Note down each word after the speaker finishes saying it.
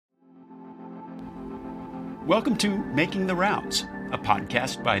Welcome to Making the Rounds, a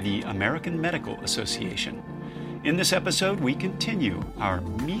podcast by the American Medical Association. In this episode, we continue our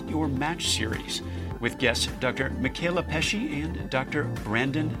Meet Your Match series with guests Dr. Michaela Pesce and Dr.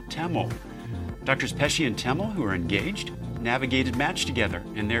 Brandon Temmel. Drs. Pesce and Temmel, who are engaged, navigated match together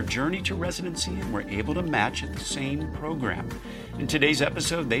in their journey to residency and were able to match at the same program. In today's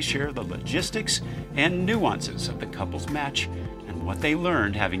episode, they share the logistics and nuances of the couples match and what they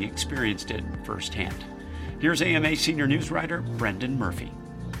learned having experienced it firsthand. Here's AMA senior news writer Brendan Murphy.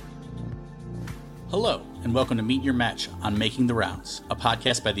 Hello, and welcome to Meet Your Match on Making the Rounds, a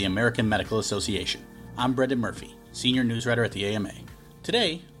podcast by the American Medical Association. I'm Brendan Murphy, senior news writer at the AMA.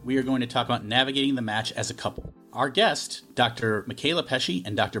 Today, we are going to talk about navigating the match as a couple. Our guest, Dr. Michaela Pesce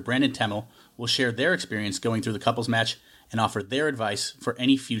and Dr. Brandon Temmel, will share their experience going through the couples match and offer their advice for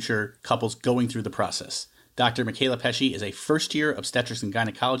any future couples going through the process. Dr. Michaela Pesce is a first-year obstetrics and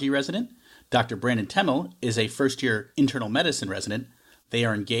gynecology resident. Dr. Brandon Temmel is a first-year internal medicine resident. They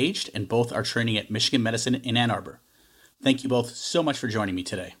are engaged and both are training at Michigan Medicine in Ann Arbor. Thank you both so much for joining me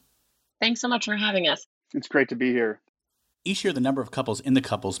today. Thanks so much for having us. It's great to be here. Each year, the number of couples in the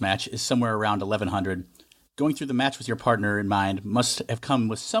couples match is somewhere around 1,100. Going through the match with your partner in mind must have come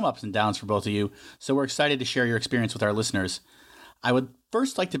with some ups and downs for both of you, so we're excited to share your experience with our listeners. I would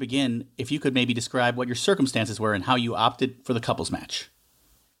first like to begin if you could maybe describe what your circumstances were and how you opted for the couples match.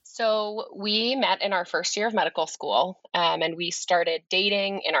 So we met in our first year of medical school, and we started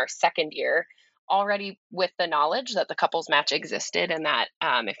dating in our second year, already with the knowledge that the couples match existed and that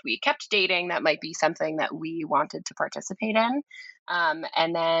if we kept dating, that might be something that we wanted to participate in.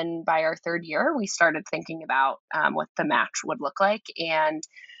 And then by our third year, we started thinking about what the match would look like and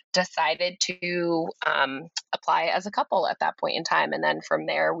decided to apply as a couple at that point in time. And then from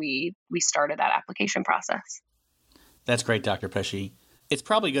there, we started that application process. That's great, Dr. Pesce. It's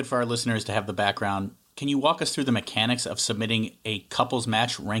probably good for our listeners to have the background. Can you walk us through the mechanics of submitting a couples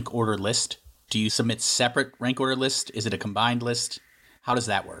match rank order list? Do you submit separate rank order list? Is it a combined list? How does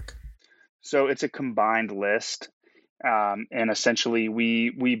that work? So it's a combined list. And essentially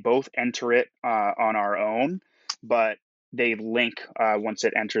we both enter it on our own, but they link once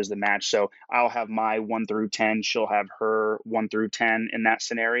it enters the match. So I'll have my 1 through 10, she'll have her 1 through 10 in that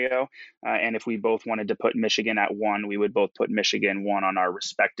scenario. And if we both wanted to put Michigan at 1, we would both put Michigan 1 on our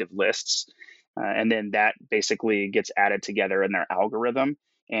respective lists. And then that basically gets added together in their algorithm.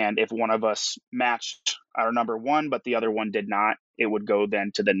 And if one of us matched our number 1, but the other one did not, it would go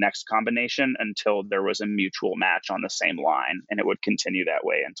then to the next combination until there was a mutual match on the same line. And it would continue that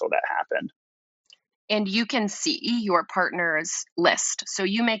way until that happened. And you can see your partner's list. So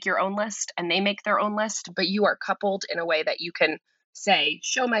you make your own list and they make their own list, but you are coupled in a way that you can say,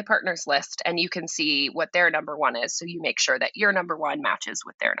 show my partner's list, and you can see what their number 1 is. So you make sure that your number 1 matches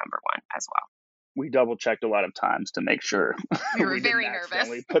with their number 1 as well. We double checked a lot of times to make sure we were very nervous.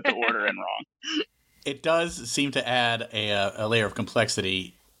 We put the order in wrong. It does seem to add a layer of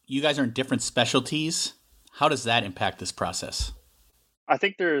complexity. You guys are in different specialties. How does that impact this process? I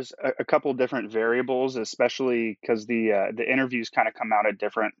think there's a couple different variables, especially because the interviews kind of come out at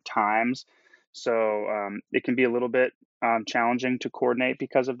different times. So it can be a little bit challenging to coordinate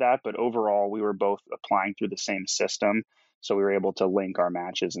because of that. But overall, we were both applying through the same system. So we were able to link our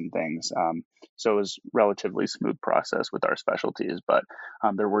matches and things. So it was a relatively smooth process with our specialties, but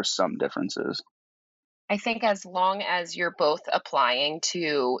there were some differences. I think as long as you're both applying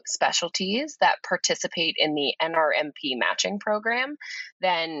to specialties that participate in the NRMP matching program,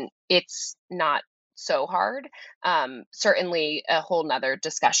 then it's not so hard. Certainly a whole nother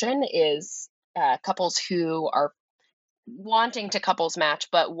discussion is couples who are wanting to couples match,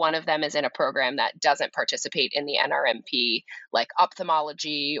 but one of them is in a program that doesn't participate in the NRMP, like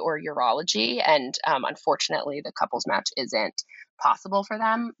ophthalmology or urology. And unfortunately, the couples match isn't possible for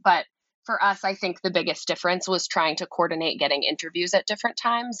them. But for us, I think the biggest difference was trying to coordinate getting interviews at different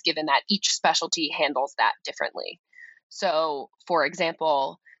times, given that each specialty handles that differently. So, for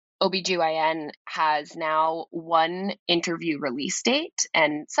example, OBGYN has now 1 interview release date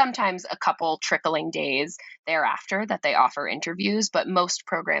and sometimes a couple trickling days thereafter that they offer interviews, but most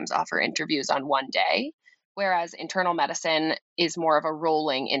programs offer interviews on 1 day, whereas internal medicine is more of a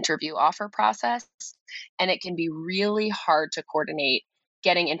rolling interview offer process. And it can be really hard to coordinate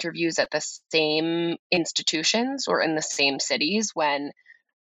getting interviews at the same institutions or in the same cities when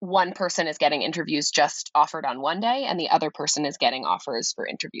one person is getting interviews just offered on 1 day and the other person is getting offers for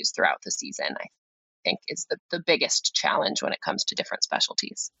interviews throughout the season, I think is the biggest challenge when it comes to different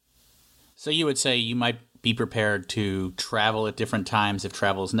specialties. So you would say you might be prepared to travel at different times if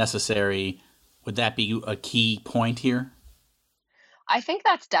travel is necessary. Would that be a key point here? I think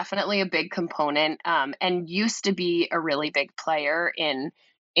that's definitely a big component, and used to be a really big player in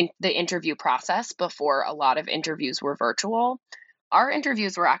the interview process before a lot of interviews were virtual. Our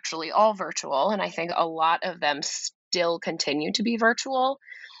interviews were actually all virtual, and I think a lot of them still continue to be virtual.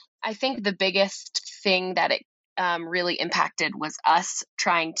 I think the biggest thing that it really impacted was us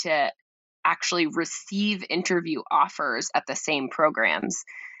trying to actually receive interview offers at the same programs.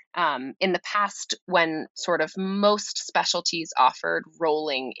 In the past, when sort of most specialties offered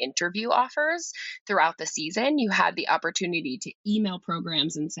rolling interview offers throughout the season, you had the opportunity to email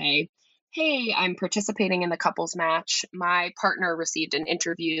programs and say, "Hey, I'm participating in the couples match. My partner received an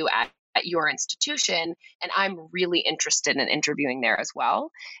interview at your institution, and I'm really interested in interviewing there as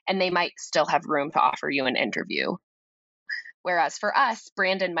well." And they might still have room to offer you an interview. Whereas for us,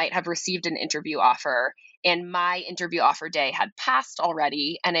 Brandon might have received an interview offer and my interview offer day had passed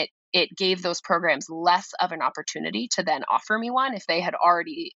already, and it gave those programs less of an opportunity to then offer me one if they had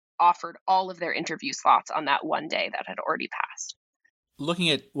already offered all of their interview slots on that one day that had already passed.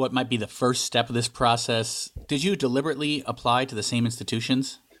 Looking at what might be the first step of this process, did you deliberately apply to the same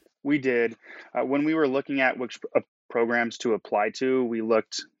institutions? We did. When we were looking at which programs to apply to, we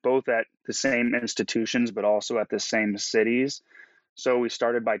looked both at the same institutions, but also at the same cities. So we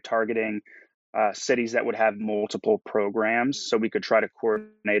started by targeting cities that would have multiple programs so we could try to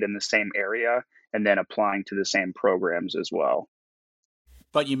coordinate in the same area and then applying to the same programs as well.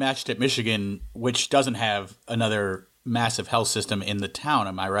 But you matched at Michigan, which doesn't have another massive health system in the town,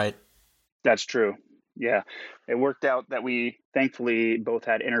 am I right? That's true. Yeah. It worked out that we thankfully both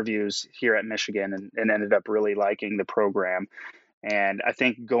had interviews here at Michigan and ended up really liking the program. And I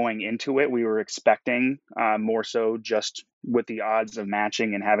think going into it, we were expecting more so just with the odds of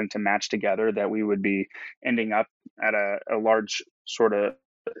matching and having to match together that we would be ending up at a large sort of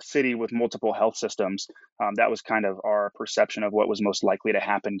city with multiple health systems. That was kind of our perception of what was most likely to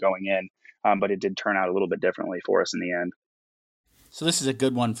happen going in. But it did turn out a little bit differently for us in the end. So this is a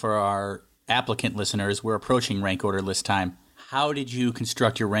good one for our applicant listeners. We're approaching rank order list time. How did you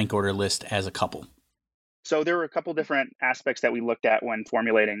construct your rank order list as a couple? So there were a couple different aspects that we looked at when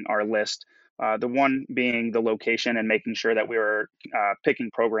formulating our list. The one being the location and making sure that we were picking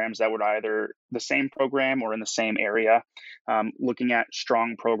programs that were either the same program or in the same area, looking at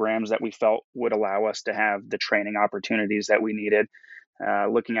strong programs that we felt would allow us to have the training opportunities that we needed,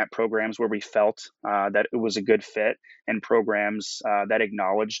 looking at programs where we felt that it was a good fit and programs that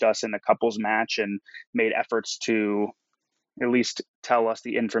acknowledged us in the couples match and made efforts to at least tell us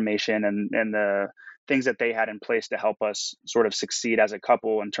the information and the things that they had in place to help us sort of succeed as a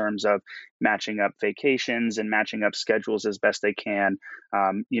couple in terms of matching up vacations and matching up schedules as best they can,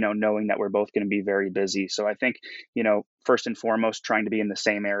 knowing that we're both going to be very busy. So I think, first and foremost, trying to be in the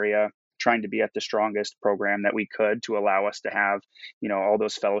same area, trying to be at the strongest program that we could to allow us to have, all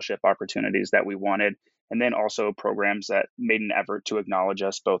those fellowship opportunities that we wanted. And then also programs that made an effort to acknowledge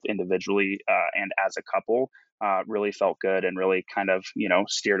us both individually and as a couple really felt good and really kind of,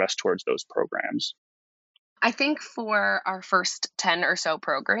 steered us towards those programs. I think for our first 10 or so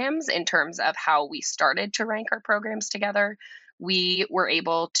programs, in terms of how we started to rank our programs together, we were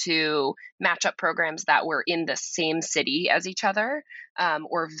able to match up programs that were in the same city as each other,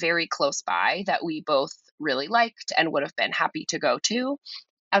 or very close by, that we both really liked and would have been happy to go to.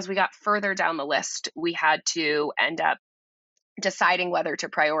 As we got further down the list, we had to end up deciding whether to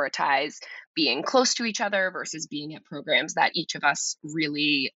prioritize being close to each other versus being at programs that each of us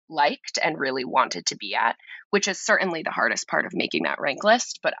really liked and really wanted to be at, which is certainly the hardest part of making that rank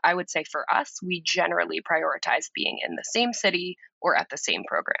list. But I would say for us, we generally prioritize being in the same city or at the same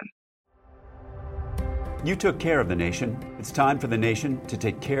program. You took care of the nation. It's time for the nation to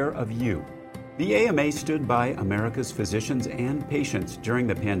take care of you. The AMA stood by America's physicians and patients during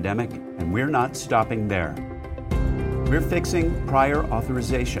the pandemic, and we're not stopping there. We're fixing prior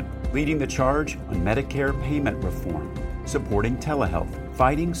authorization, leading the charge on Medicare payment reform, supporting telehealth,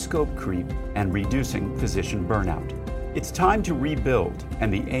 fighting scope creep, and reducing physician burnout. It's time to rebuild,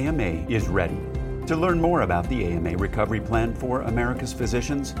 and the AMA is ready. To learn more about the AMA Recovery Plan for America's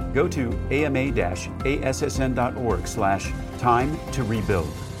Physicians, go to ama-assn.org/time to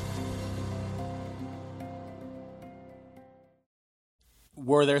rebuild.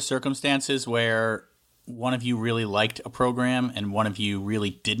 Were there circumstances where one of you really liked a program and one of you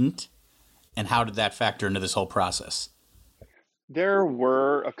really didn't? And how did that factor into this whole process? There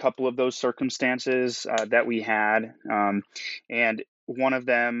were a couple of those circumstances that we had. And one of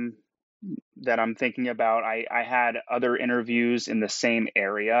them that I'm thinking about, I had other interviews in the same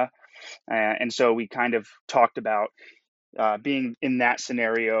area. And so we kind of talked about being in that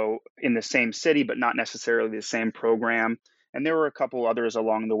scenario in the same city, but not necessarily the same program. And there were a couple others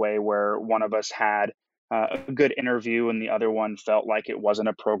along the way where one of us had a good interview and the other one felt like it wasn't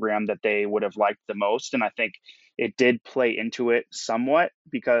a program that they would have liked the most. And I think it did play into it somewhat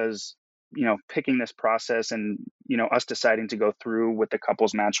because, picking this process and, us deciding to go through with the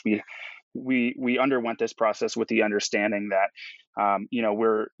couples match, we underwent this process with the understanding that,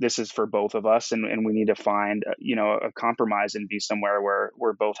 this is for both of us and we need to find, a compromise and be somewhere where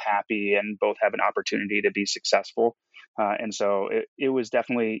we're both happy and both have an opportunity to be successful. And so it was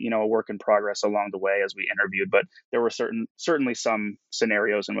definitely, a work in progress along the way as we interviewed, but there were certainly some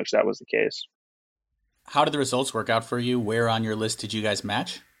scenarios in which that was the case. How did the results work out for you? Where on your list did you guys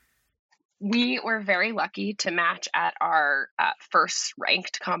match? We were very lucky to match at our first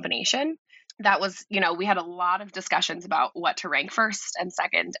ranked combination. That was, we had a lot of discussions about what to rank first and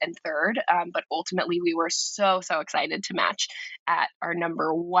second and third. But ultimately, we were so excited to match at our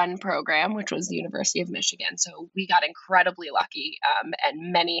number one program, which was the University of Michigan. So we got incredibly lucky,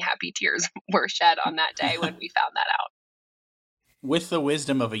 and many happy tears were shed on that day when we found that out. With the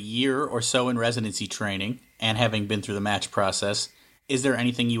wisdom of a year or so in residency training and having been through the match process, is there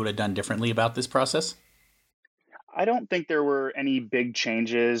anything you would have done differently about this process? I don't think there were any big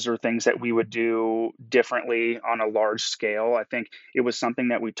changes or things that we would do differently on a large scale. I think it was something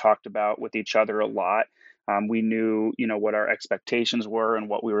that we talked about with each other a lot. We knew, what our expectations were and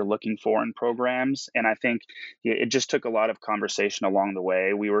what we were looking for in programs. And I think it just took a lot of conversation along the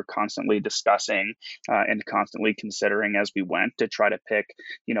way. We were constantly discussing and constantly considering as we went to try to pick,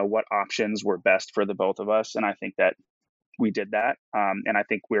 what options were best for the both of us. And I think that we did that. And I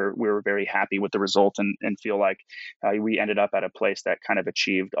think we were very happy with the result and feel like we ended up at a place that kind of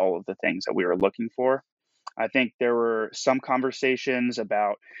achieved all of the things that we were looking for. I think there were some conversations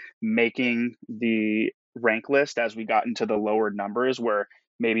about making the rank list as we got into the lower numbers where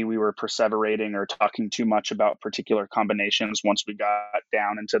maybe we were perseverating or talking too much about particular combinations once we got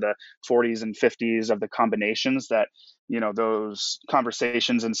down into the 40s and 50s of the combinations that, those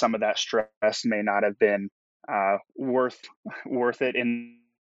conversations and some of that stress may not have been worth it in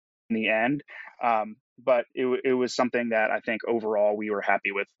the end. But it was something that I think overall we were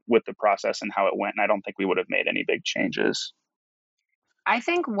happy with the process and how it went. And I don't think we would have made any big changes. I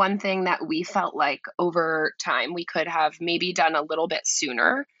think one thing that we felt like over time we could have maybe done a little bit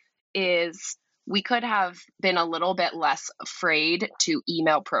sooner is we could have been a little bit less afraid to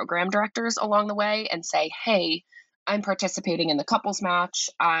email program directors along the way and say, hey, I'm participating in the couples match.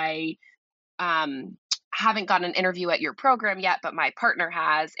 I haven't gotten an interview at your program yet, but my partner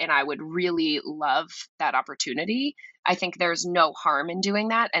has, and I would really love that opportunity. I think there's no harm in doing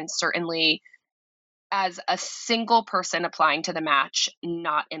that. And certainly as a single person applying to the match,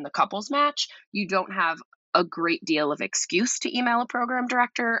 not in the couples match, you don't have a great deal of excuse to email a program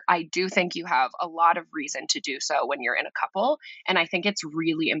director. I do think you have a lot of reason to do so when you're in a couple. And I think it's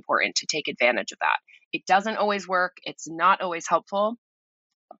really important to take advantage of that. It doesn't always work. It's not always helpful.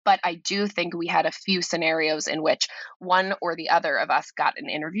 But I do think we had a few scenarios in which one or the other of us got an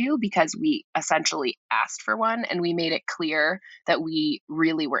interview because we essentially asked for one and we made it clear that we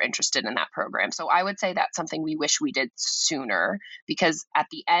really were interested in that program. So I would say that's something we wish we did sooner because at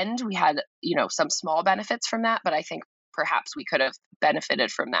the end we had, some small benefits from that, but I think perhaps we could have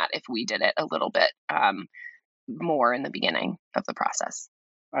benefited from that if we did it a little bit more in the beginning of the process.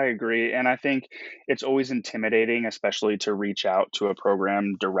 I agree. And I think it's always intimidating, especially to reach out to a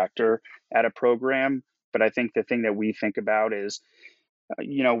program director at a program. But I think the thing that we think about is,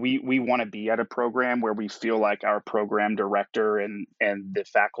 we want to be at a program where we feel like our program director and the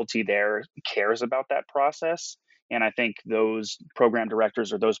faculty there cares about that process. And I think those program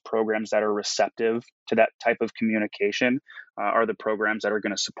directors or those programs that are receptive to that type of communication are the programs that are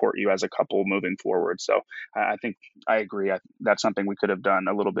going to support you as a couple moving forward. So I think I agree. That's something we could have done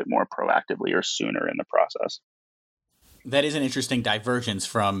a little bit more proactively or sooner in the process. That is an interesting divergence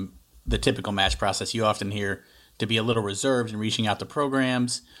from the typical match process. You often hear to be a little reserved in reaching out to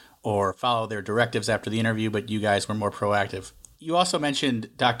programs or follow their directives after the interview, but you guys were more proactive. You also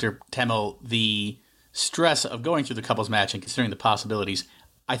mentioned, Dr. Temmel, the stress of going through the couples match and considering the possibilities.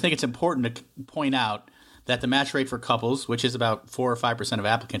 I think it's important to point out that the match rate for couples, which is about 4 or 5% of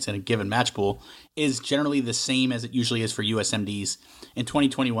applicants in a given match pool, is generally the same as it usually is for USMDs. In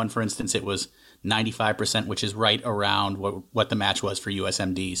 2021, for instance, it was 95%, which is right around what the match was for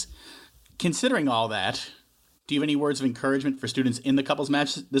USMDs. Considering all that, do you have any words of encouragement for students in the couples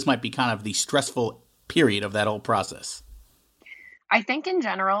match? This might be kind of the stressful period of that whole process. I think in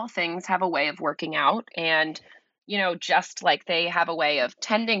general, things have a way of working out. And, just like they have a way of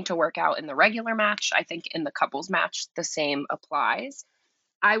tending to work out in the regular match, I think in the couples match, the same applies.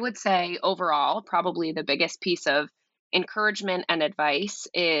 I would say overall, probably the biggest piece of encouragement and advice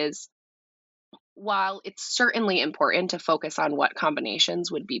is, while it's certainly important to focus on what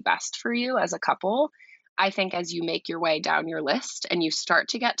combinations would be best for you as a couple, I think as you make your way down your list and you start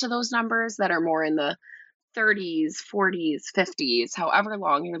to get to those numbers that are more in the 30s, 40s, 50s, however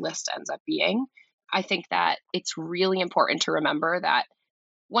long your list ends up being, I think that it's really important to remember that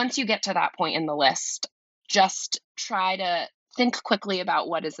once you get to that point in the list, just try to think quickly about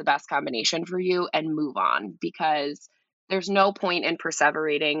what is the best combination for you and move on, because there's no point in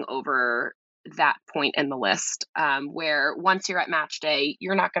perseverating over that point in the list, where once you're at match day,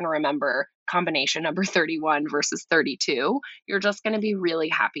 you're not going to remember combination number 31 versus 32. You're just going to be really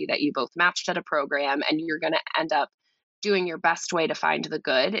happy that you both matched at a program, and you're going to end up doing your best way to find the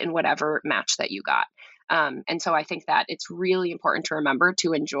good in whatever match that you got. And so I think that it's really important to remember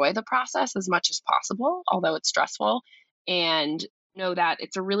to enjoy the process as much as possible, although it's stressful, and know that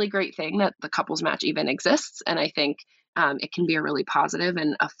it's a really great thing that the couples match even exists. And I think it can be a really positive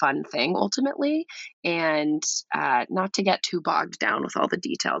and a fun thing ultimately, and not to get too bogged down with all the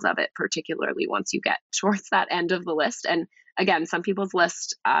details of it, particularly once you get towards that end of the list. And again, some people's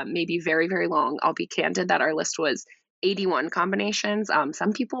list may be very, very long. I'll be candid that our list was 81 combinations.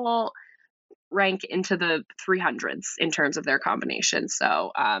 Some people rank into the 300s in terms of their combinations.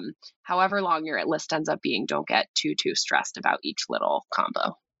 So however long your list ends up being, don't get too stressed about each little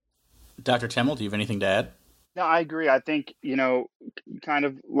combo. Dr. Temmel, do you have anything to add? No, I agree. I think, kind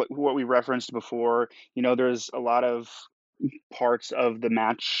of what we referenced before, there's a lot of parts of the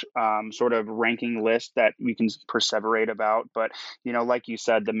match sort of ranking list that we can perseverate about. But, like you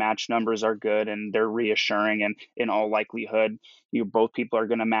said, the match numbers are good and they're reassuring. And in all likelihood, both people are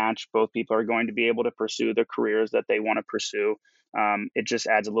going to match. Both people are going to be able to pursue the careers that they want to pursue. It just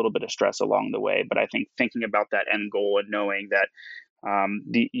adds a little bit of stress along the way. But I think thinking about that end goal and knowing that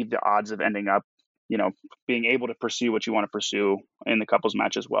the odds of ending up being able to pursue what you want to pursue in the couples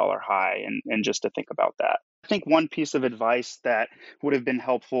match as well are high, and just to think about that. I think one piece of advice that would have been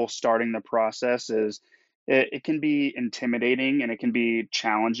helpful starting the process is it can be intimidating and it can be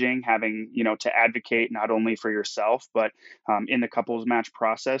challenging having, to advocate not only for yourself, but in the couples match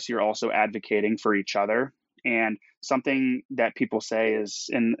process, you're also advocating for each other. And something that people say is,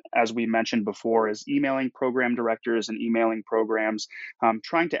 and as we mentioned before, is emailing program directors and emailing programs,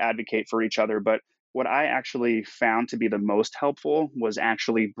 trying to advocate for each other. But what I actually found to be the most helpful was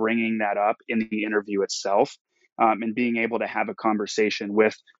actually bringing that up in the interview itself, and being able to have a conversation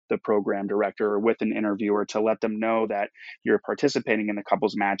with the program director or with an interviewer to let them know that you're participating in the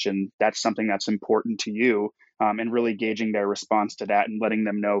couples match and that's something that's important to you, and really gauging their response to that and letting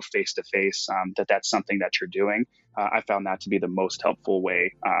them know face to face that that's something that you're doing. I found that to be the most helpful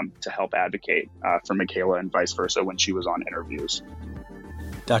way to help advocate for Michaela and vice versa when she was on interviews.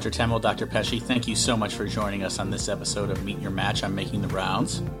 Dr. Temmel, Dr. Pesce, thank you so much for joining us on this episode of Meet Your Match on Making the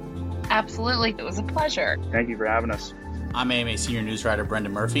Rounds. Absolutely. It was a pleasure. Thank you for having us. I'm AMA Senior News Writer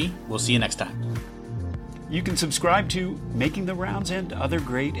Brendan Murphy. We'll see you next time. You can subscribe to Making the Rounds and other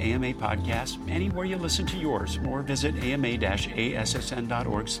great AMA podcasts anywhere you listen to yours, or visit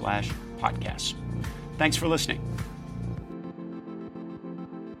ama-assn.org/podcasts. Thanks for listening.